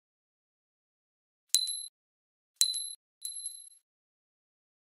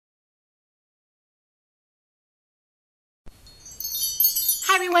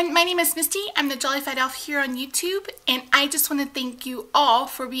everyone, my name is Misty. I'm the Jolly Fat Elf here on YouTube, and I just want to thank you all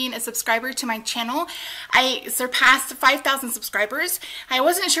for being a subscriber to my channel. I surpassed 5,000 subscribers. I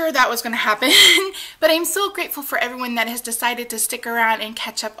wasn't sure that was going to happen, but I'm so grateful for everyone that has decided to stick around and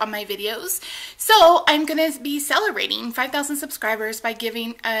catch up on my videos. So I'm going to be celebrating 5,000 subscribers by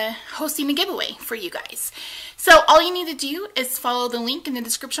hosting a giveaway for you guys. So all you need to do is follow the link in the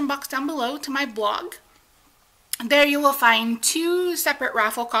description box down below to my blog. There you will find two separate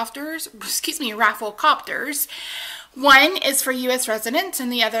raffle copters. One is for U.S. residents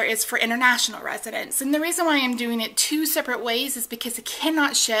and the other is for international residents. And the reason why I'm doing it two separate ways is because I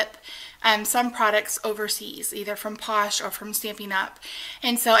cannot ship some products overseas, either from Posh or from Stampin' Up.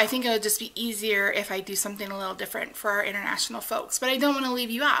 And so I think it would just be easier if I do something a little different for our international folks. But I don't want to leave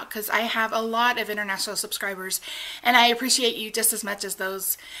you out because I have a lot of international subscribers and I appreciate you just as much as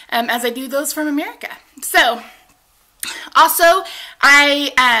those as I do those from America. So also,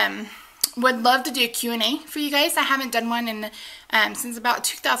 I would love to do a Q&A for you guys. I haven't done one in since about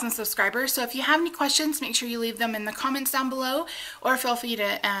 2,000 subscribers. So if you have any questions, make sure you leave them in the comments down below, or feel free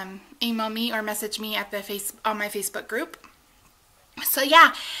to email me or message me at on my Facebook group. So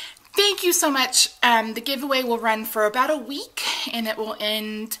yeah, thank you so much. The giveaway will run for about a week, and it will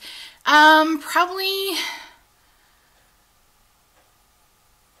end probably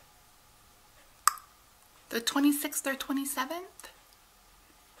the 26th or 27th?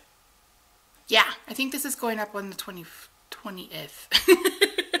 Yeah, I think this is going up on the 20th.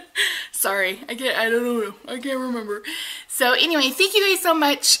 Sorry, I don't know. I can't remember. So anyway, thank you guys so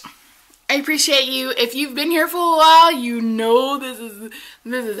much. I appreciate you. If you've been here for a while, you know this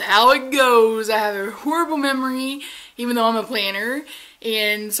is how it goes. I have a horrible memory, even though I'm a planner.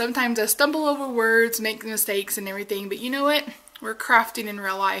 And sometimes I stumble over words, make mistakes and everything. But you know what? We're crafting in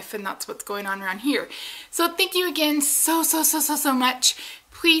real life, and that's what's going on around here. So thank you again so much.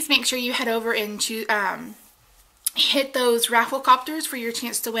 Please make sure you head over and hit those raffle copters for your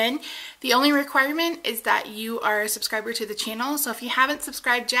chance to win. The only requirement is that you are a subscriber to the channel. So if you haven't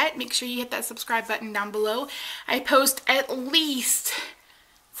subscribed yet, make sure you hit that subscribe button down below. I post at least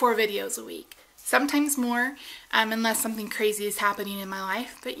 4 videos a week. Sometimes more, unless something crazy is happening in my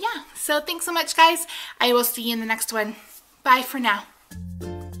life. But yeah, so thanks so much, guys. I will see you in the next one. Bye for now.